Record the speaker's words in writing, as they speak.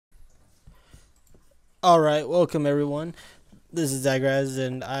Alright, welcome everyone. This is Zagraz,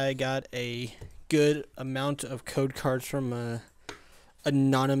 and I got a good amount of code cards from a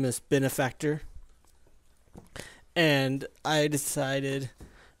anonymous benefactor. And I decided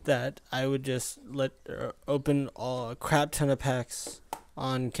that I would just open a crap ton of packs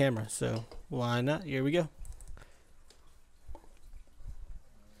on camera. So why not? Here we go.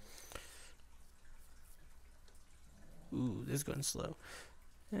 Ooh, this is going slow.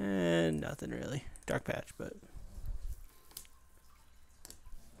 And nothing really. Dark patch, but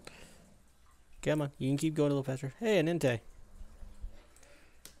come on, you can keep going a little faster. Hey, an Entei.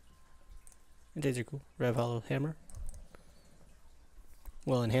 Enteis are cool. Rev Hollow Hammer.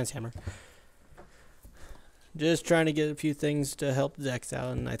 Well, enhanced hammer. Just trying to get a few things to help Zex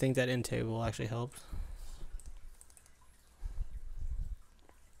out, and I think that Entei will actually help.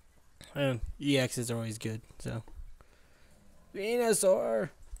 EXs are always good, so.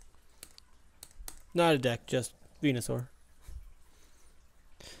 Venusaur! Not a deck, just Venusaur.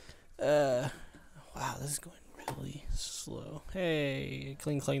 Wow, this is going really slow. Hey,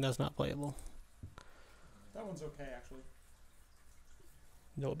 Kling Kling, that's not playable. That one's okay, actually.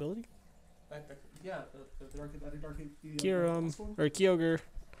 No ability? Yeah, the dark. Kyurem, or Kyogre.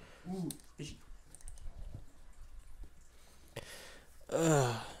 Ooh, fishy.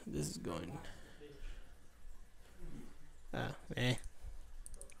 This is going.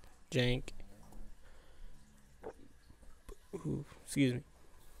 Jank. Ooh, excuse me.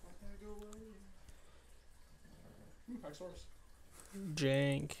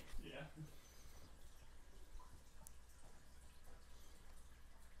 Jank. Yeah.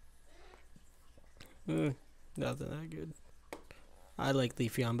 Nothing that good. I like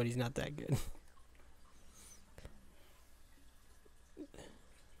Leafeon, but he's not that good.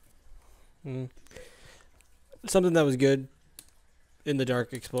 Something that was good in the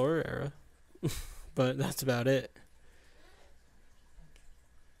Dark Explorer era, but that's about it.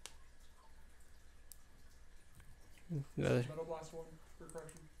 Another. Metal Blast one for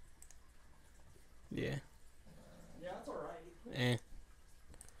correction. Yeah. Yeah, that's alright. Eh.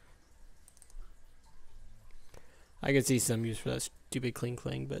 I could see some use for that stupid Kling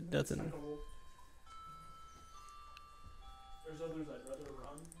Kling, but nothing. There's others I'd rather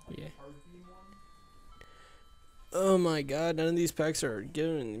run. Like Yeah. Hard beam one. Oh my god, none of these packs are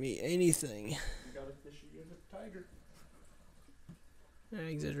giving me anything. You got a fishy and a tiger.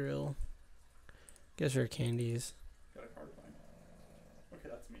 Exeggutor. Guess her candies. Got a card find. Okay,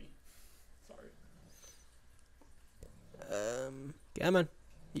 that's me. Sorry. Come on.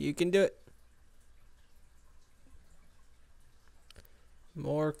 You can do it.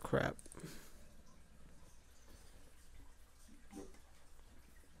 More crap.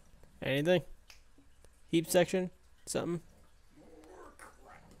 Anything? Heap section? Something?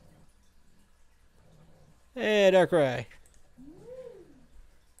 Hey, Darkrai.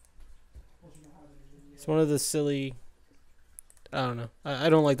 It's one of the silly... I don't know. I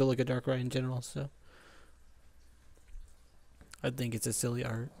don't like the look of Darkrai in general, so... I think it's a silly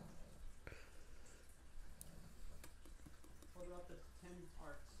art. What about the 10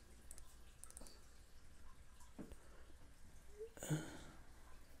 arts?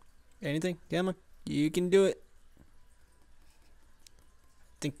 Anything? Come on. You can do it.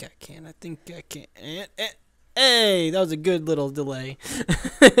 I think I can. Hey, that was a good little delay.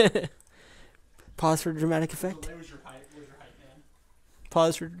 Pause for dramatic effect. What was your height? Man?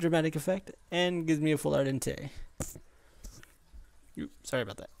 Pause for dramatic effect. And gives me a full art Entei. Sorry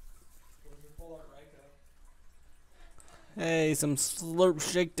about that. What was your full art Raikou? Hey, some slurp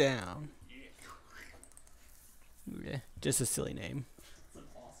shakedown. Yeah, just a silly name. It's an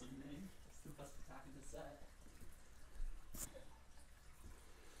awesome name. It's the best attack in the set.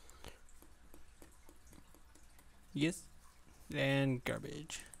 Yes. And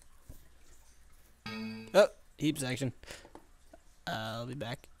garbage. Oh, heaps action. I'll be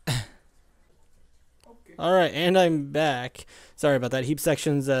back. Okay. Alright, and I'm back. Sorry about that. Heap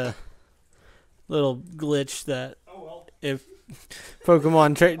section's a little glitch that Oh well. if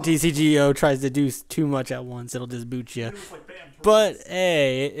Pokemon TCGO tries to do too much at once, it'll just boot you. It was like, bam, But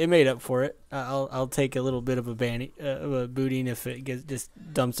hey, it made up for it. I'll take a little bit of a booting if it just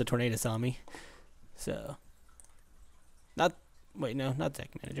dumps a Tornadus on me. So, not deck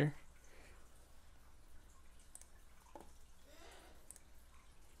manager.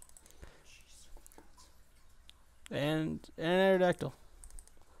 And an Aerodactyl.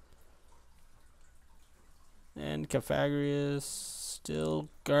 And Cafagrius, still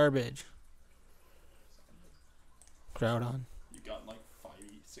garbage. Groudon. You got like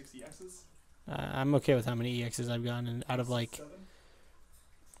 6 EXs? I'm okay with how many EXs I've gotten out of like... 7?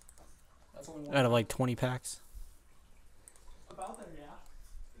 That's only one. Out of like 20 packs. About there,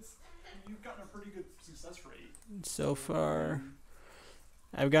 yeah. You've gotten a pretty good success rate. So far,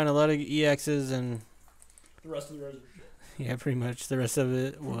 I've gotten a lot of EXs and The rest of the roses. yeah, pretty much. The rest of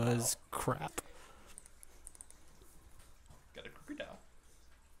it was crap. Got a crocodile.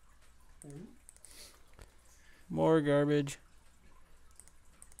 More garbage.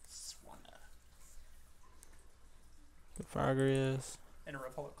 Swanna. Gafagrius. And a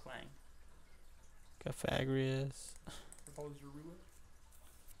Rapala Clang. Gafagrius. Rapala Zorua.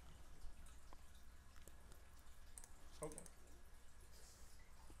 Okay.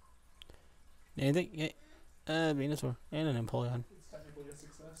 Anything? Yeah. Venusaur. And an Empoleon. It's technically a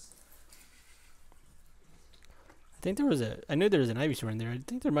success. I think there was a... I knew there was an Ivysaur in there. I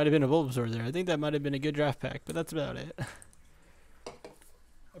think there might have been a Bulbasaur there. I think that might have been a good draft pack, but that's about it.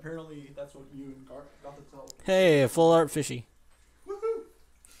 Apparently, that's what you and Gar got to tell. Hey, a full art fishy. Woohoo!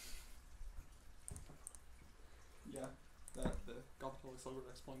 Yeah, the Gothitelle Accelerator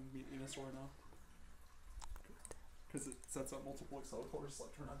explained Venusaur now. Because it sets up multiple Accelators,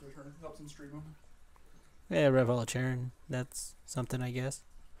 like turn after turn, helps them stream them. Yeah, Revhalla Charon. That's something, I guess.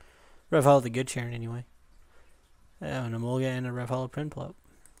 Revhalla the good Charon, anyway. Yeah, an Emolga and a Revhalla Prinplup.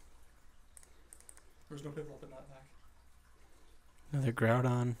 There's no Piplup in that pack. Another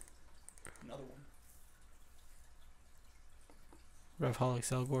Groudon. Another one. Revhalla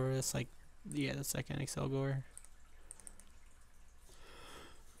Excelgor. It's like, yeah, the second Excelgor.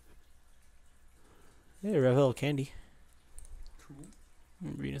 Yeah, Revhalla Candy. Cool.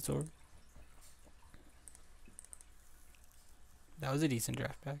 Venusaur. That was a decent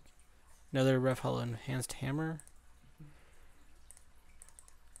draft pack. Another Revhalla Enhanced Hammer.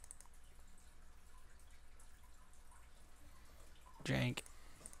 Jank.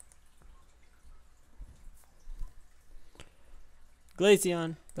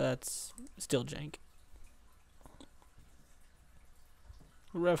 Glaceon, that's still jank.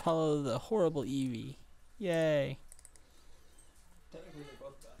 Revhalla the horrible Eevee. Yay. Technically, they're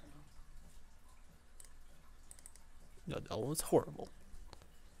both bad now. No, that one was horrible.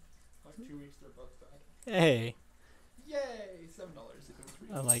 Like 2 weeks, they're both bad. Hey. Yay! $7 if it was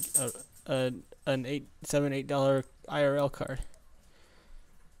 3. I like an $8 IRL card.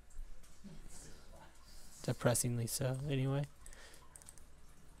 Depressingly so, anyway.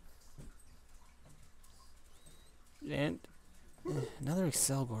 And another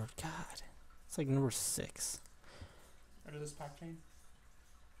Excelgor. God, it's like number 6. Or this pack chain?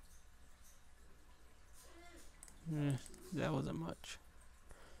 That wasn't much.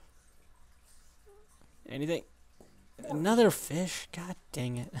 Anything? Another fish? God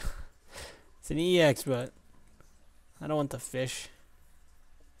dang it. It's an EX, but I don't want the fish.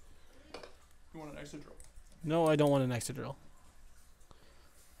 You want an extra drill? No, I don't want an Excadrill.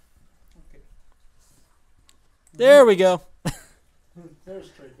 Okay. There we go.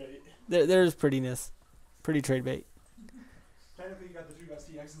 There's trade bait. There's prettiness. Pretty trade bait. Technically, you got the 2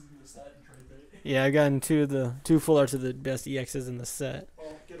 best EXs in the set and trade bait. Yeah, I've gotten two full arts of the best EXs in the set.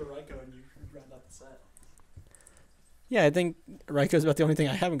 Well, get a Raikou and you round out the set. Yeah, I think Raikou about the only thing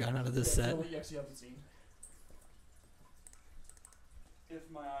I haven't gotten out of this It's set. the only EX you haven't seen.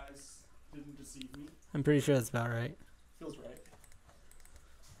 If my eyes didn't deceive me, I'm pretty sure that's about right. feels right.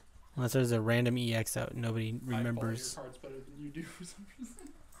 Unless there's a random EX out nobody remembers. I follow your cards better than you do for some reason.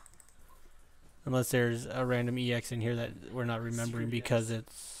 Unless there's a random EX in here that we're not remembering Stupid because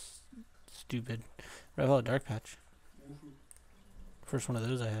it's stupid. Revhalla Dark Patch. Woohoo. First one of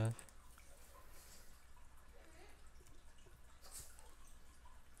those I have.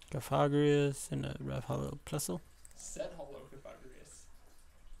 Gafagrius and a Revhalla Plusle. Set hollow Gafagrius.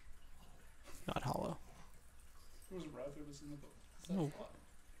 Not hollow. It was Rev, it was in the book. No.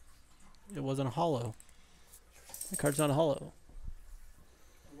 It wasn't a hollow. The card's not a hollow.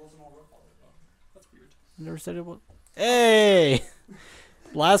 It wasn't all Rev hollow though. That's weird. I never said it was. Hey!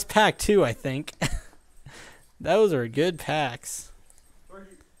 Last pack too, I think. Those are good packs.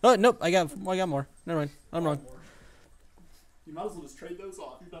 Oh nope, I got more. Never mind. I'm wrong. You might as well just trade those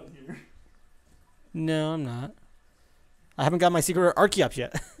off. You're done here. No, I'm not. I haven't got my secret Archeops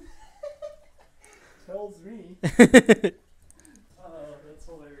yet. Tells me. Oh, that's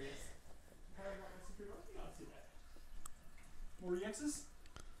hilarious. How I got my secret Archeops today. More EXs?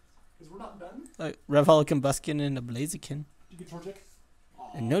 Because we're not done. Revhalla Combuskin and a Blaziken. Did you get Torchic?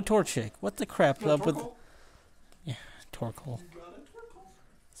 And no Torchic. What the crap You got up with Torkoal? Torkoal? You got it, Torkoal.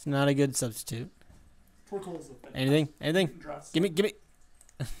 It's not a good substitute. Torkoal's a thing. Anything? Give me.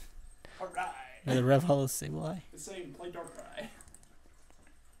 Alright. Another Revhalla Sableye. The same, play Darkrai.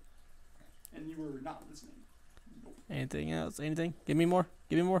 And you were not listening. Nope. Anything else? Anything? Give me more.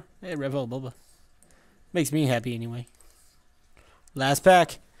 Give me more. Hey, Revel Boba. Makes me happy anyway. Last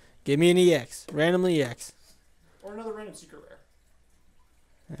pack. Give me an EX. Randomly EX. Or another random secret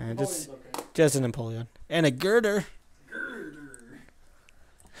rare. Just, Napoleon's okay. just a Napoleon. And a girder.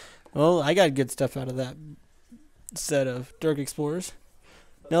 Well, I got good stuff out of that set of Dark Explorers.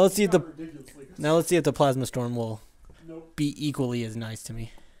 Now let's see if the Ridiculously good. now let's see if the Plasma Storm will Nope. be equally as nice to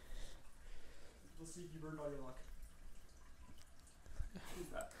me. Let's see if you burned all your luck. Who's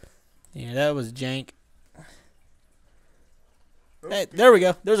that? Yeah, that was jank. Oh, Hey, good. there we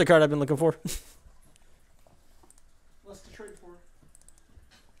go. There's a card I've been looking for. Less to trade for.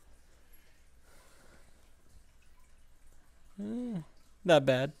 Not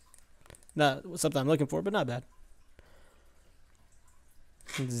bad. Not something I'm looking for, but not bad.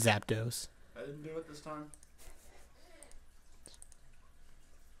 Zapdos. I didn't do it this time.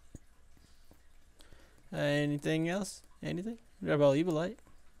 Anything else? Anything? Rebel Evilite.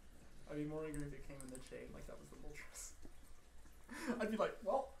 I'd be more angry if it came in the chain like that was the Moltres. I'd be like,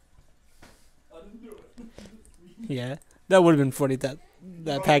 well, I didn't do it. Yeah, that would have been funny. That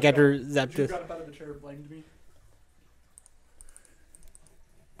pack after You Zapdos. got up out of the chair and blamed me.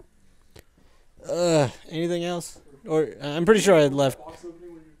 Anything else? Or I'm pretty sure I had left. Box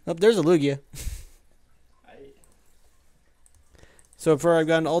opening when you. Oh, there's a Lugia. I. So far, I've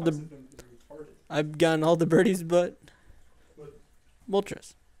gotten all Box the opening is retarded. birdies, but What?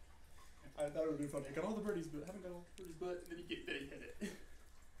 Moltres. I thought it would be funny. I got all the birdies, but haven't got all the birdies, but then you hit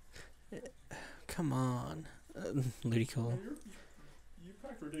it. Come on, Ludicolo. Man, you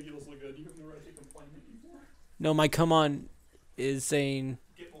packed ridiculously good. You have no right to complain anymore. No, my come on is saying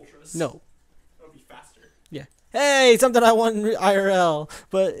Get Moltres. no. That would be faster. Hey, something I want in IRL,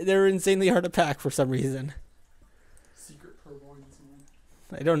 but they're insanely hard to pack for some reason. Secret purloins,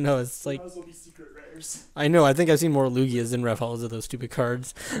 man. I don't know. It's like Might as well be secret rares. I know. I think I've seen more Lugias than Revels of those stupid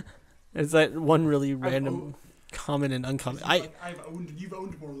cards. It's that one really random, common and uncommon. You've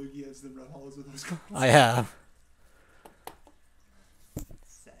owned more Lugias than Red Hollows with those cards. I have.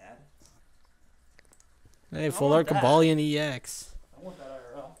 Sad. Hey, I Full want Art that. Cabalion EX. I want that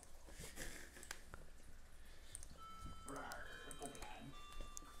IRL.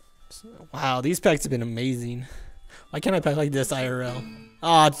 Wow, these packs have been amazing. Why can't I pack like this IRL?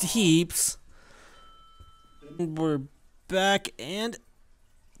 Ah, heaps. We're back and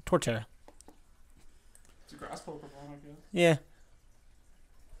Torterra. It's a grass Pokemon, I guess. Yeah.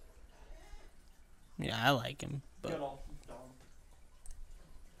 Yeah, I like him. Get But all dumb.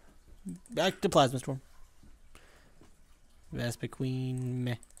 back to Plasma Storm. Vespa Queen,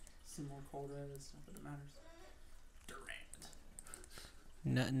 meh. Some more cold rares, not that it matters. Durant.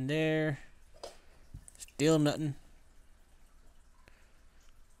 Nothing there. Still nothing.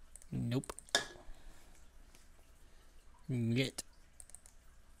 Nope. Yet.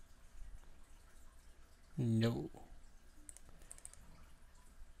 No.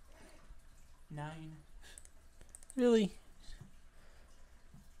 9. Really?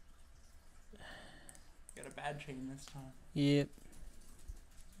 Got a bad chain this time. Yep.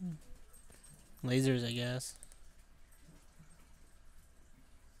 Lasers, I guess.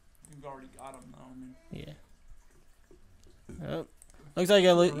 You've already got them, though. I mean, Yeah. Oh. Looks like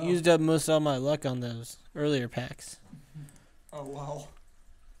I used up most all my luck on those earlier packs. oh well.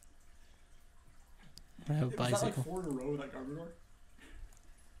 I have a Was that bicycle. like 4 in a row with that Garbodor?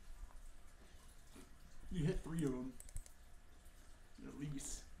 You hit 3 of them. At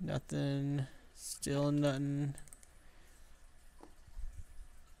least. Nothing. Still nothing.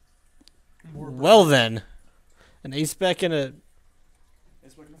 Well then. An ace spec and a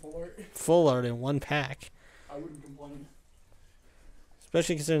It's making a full art. full art in one pack. I wouldn't complain.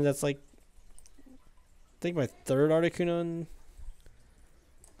 Especially considering that's like I think my third Articuno and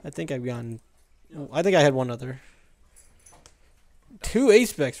I think I've gone I think I had one other. 2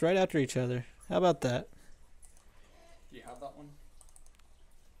 ace specs right after each other. How about that? Do you have that one?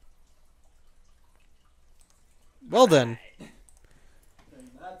 Well then. And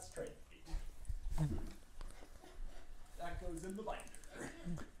that's trade. That goes in the binder.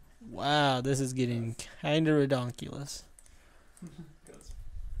 Wow, this is getting kinda redonkulous. Because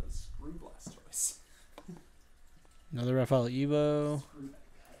screw Blastoise. Another Raphael Evo. Screw that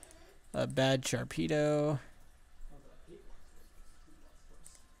guy. A bad Sharpedo.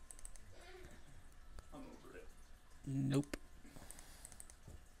 I'm over it. Nope.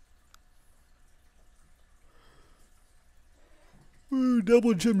 Ooh,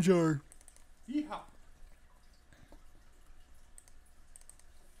 double gem jar. Yeehaw.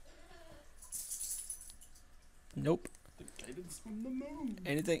 Nope. The guidance from the moon.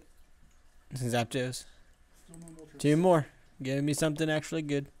 Anything? Zapdos. Still no Moltres. 2 more. Give me something actually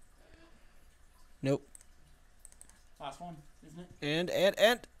good. Nope. Last one, isn't it?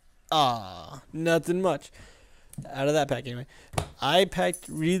 And. Ah, nothing much. Out of that pack, anyway. I packed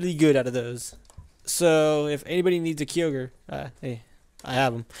really good out of those. So, if anybody needs a Kyogre, hey, I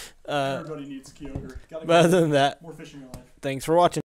have them. Everybody needs Kyogre. But other than that, More fishing in life. thanks for watching.